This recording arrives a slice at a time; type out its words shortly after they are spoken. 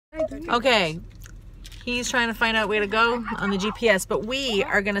Okay, he's trying to find out where to go on the GPS, but we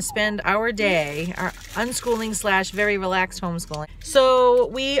are going to spend our day, our unschooling / very relaxed homeschooling. So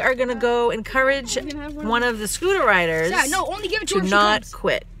we are going to go encourage one of the scooter riders to not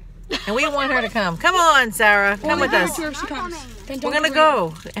quit. And we want her to come. Come on, Sarah. Come with us. We're going to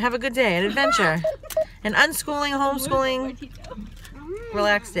go. Have a good day, an adventure. An unschooling, homeschooling,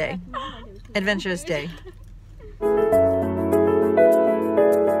 relaxed day. Adventurous day.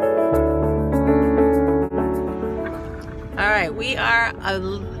 All right, we are a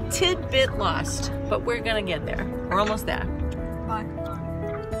tidbit lost, but we're gonna get there. We're almost there. Bye.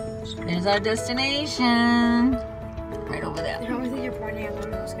 There's our destination. Right over there. I don't think you're pointing at one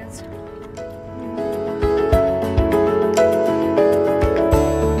of those kids.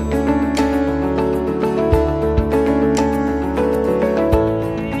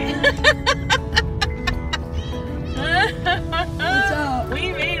 What's up?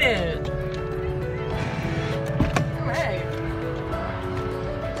 We made it. All right.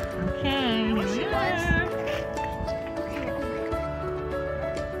 Okay, here we are.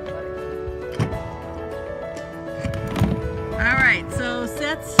 All right, so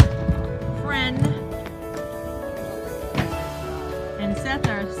Seth's friend and Seth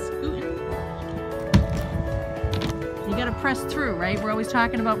are scooting. You gotta press through, right? We're always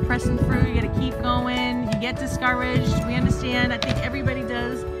talking about pressing through. You gotta keep going. You get discouraged. We understand. I think everybody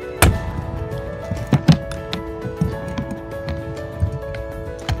does.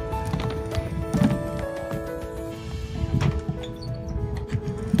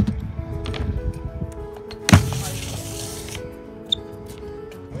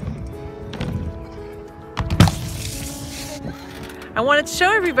 I wanted to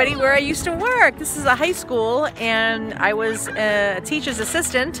show everybody where I used to work. This is a high school, and I was a teacher's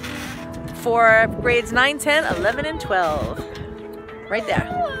assistant for grades 9, 10, 11, and 12. Right there.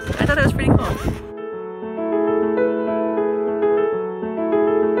 I thought that was pretty cool.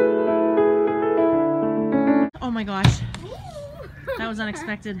 Oh my gosh. That was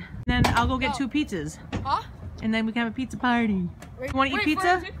unexpected. Then I'll go get 2 pizzas. Huh? And then we can have a pizza party. Want to eat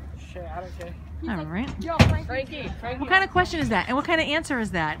pizza? Sure, I don't care. All right. Frankie. What kind of question is that? And what kind of answer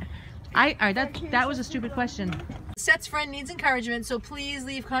is that? All right, that was a stupid question. Seth's friend needs encouragement, so please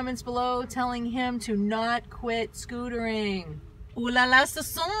leave comments below telling him to not quit scootering. Ooh la la, ce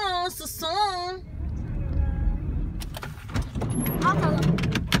son.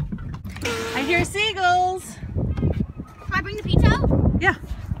 I hear seagulls. Can I bring the pizza out? Yeah.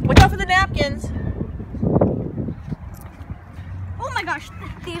 Watch out for the napkins. Oh my gosh.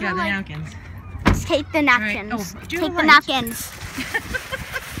 These Yeah, are the like... napkins. Take the napkins. Right. Oh, take the napkins.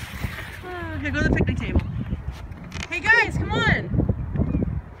 Here, go to the picnic table. Hey guys, come on.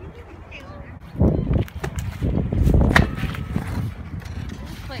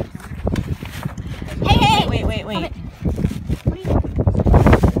 Hey. Wait. Okay. Please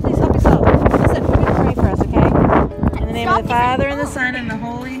help yourself. Listen, we're gonna pray for us, okay? In the name of the Father, and the Son, and the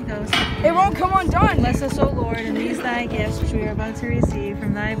Holy Ghost. It won't come undone. Bless us, O Lord, and these thy gifts which we are about to receive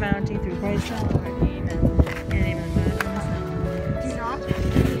from thy bounty through Christ our Lord. Amen. In the name of the Father, and the Son.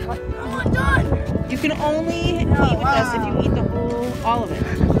 Come on, done. You can only eat with us if you eat the whole, all of it.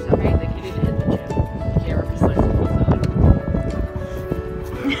 Okay, they can hit the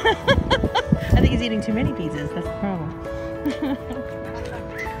I think he's eating too many pizzas. That's the problem.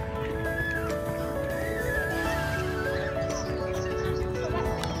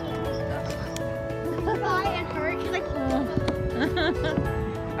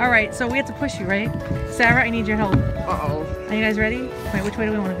 All right, so we have to push you, right? Sarah, I need your help. Uh-oh. Are you guys ready? Wait, which way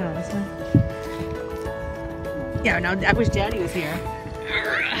do we want to go? This way? Yeah, now I wish Daddy was here.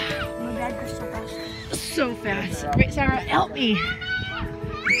 My dad goes so fast. So fast. Wait, Sarah, help me.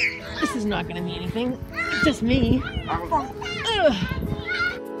 This is not going to be anything. It's just me. Ugh.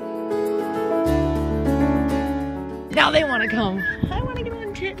 Now they want to come. I want to get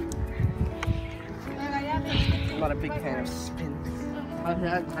on too. I'm not a big fan of spins.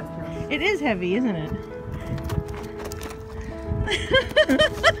 It is heavy, isn't it?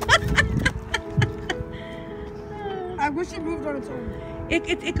 I wish it moved on its own.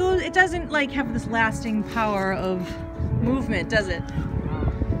 It goes. It doesn't like have this lasting power of movement, does it?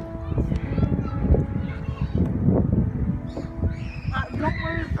 Don't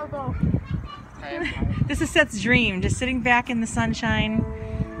worry, I'll go. This is Seth's dream, just sitting back in the sunshine,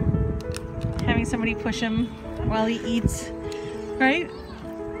 having somebody push him while he eats, right?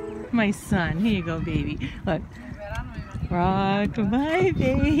 My son, here you go, baby. Look, rock my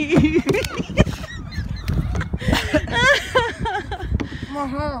baby.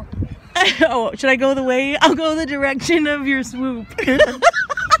 Oh, should I go the way? I'll go the direction of your swoop.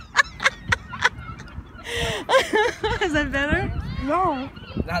 Is that better? No.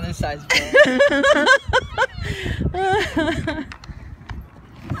 Not this size.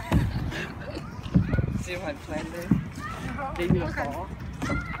 See my plan there? Maybe a fall.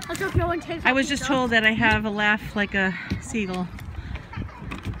 Let's go and taste. I was just told that I have a laugh like a seagull.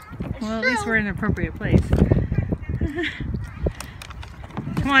 Well, at least we're in an appropriate place.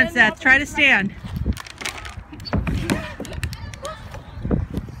 Come on, Seth, try to stand.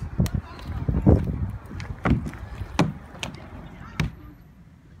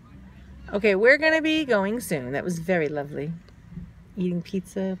 Okay, we're gonna be going soon. That was very lovely. Eating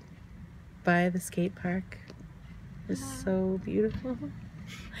pizza by the skate park. It was so beautiful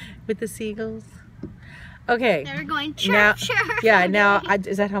with the seagulls. Okay. They're going chirp, Now, chirp. yeah, now,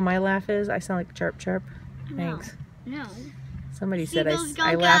 is that how my laugh is? I sound like chirp, chirp? Thanks. No. Somebody said Seagulls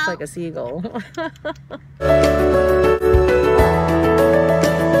I go laugh go. like a seagull.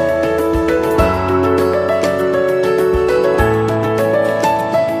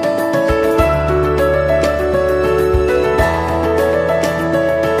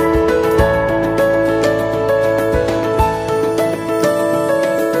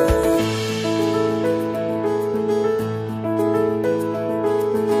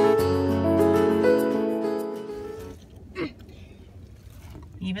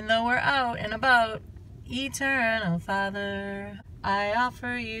 Even though we're out and about, eternal Father, I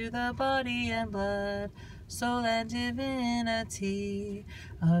offer you the body and blood, soul and divinity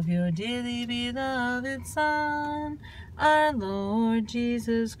of your dearly beloved Son, our Lord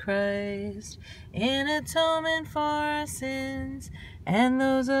Jesus Christ, in atonement for our sins and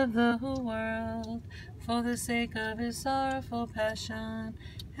those of the whole world, for the sake of his sorrowful passion,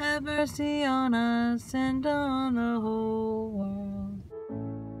 have mercy on us and on the whole world.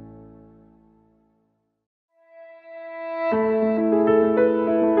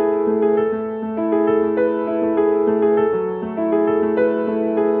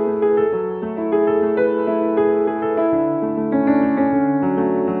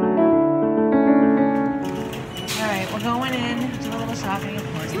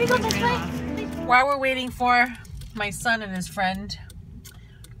 Can we go this way? While we're waiting for my son and his friend,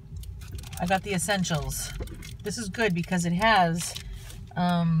 I got the essentials. This is good because it has,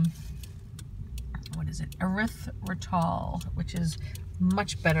 what is it? Erythritol, which is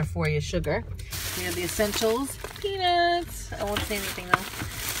much better for you, sugar. We have the essentials, peanuts, I won't say anything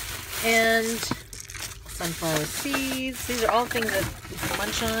though, and sunflower seeds. These are all things that you can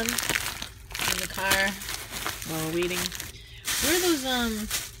munch on in the car while we're waiting. Where are those,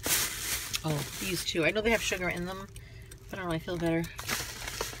 oh, these two. I know they have sugar in them, but I don't know, I feel better.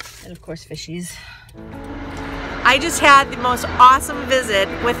 And of course, fishies. I just had the most awesome visit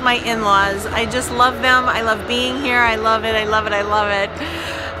with my in-laws. I just love them. I love being here. I love it. I love it. I love it.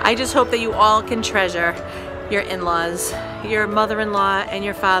 I just hope that you all can treasure your in-laws, your mother-in-law and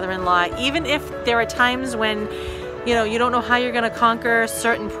your father-in-law. Even if there are times when, you know, you don't know how you're going to conquer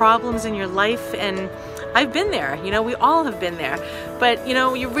certain problems in your life, and I've been there, you know, we all have been there. But, you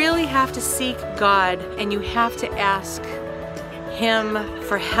know, you really have to seek God and you have to ask Him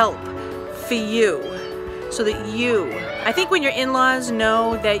for help for you so that you, I think when your in-laws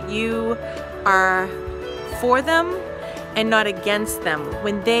know that you are for them and not against them,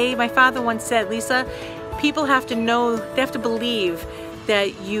 when my father once said, Lisa, people have to know, they have to believe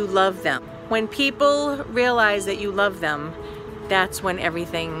that you love them. When people realize that you love them, that's when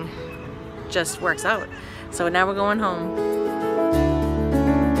everything just works out. So now we're going home.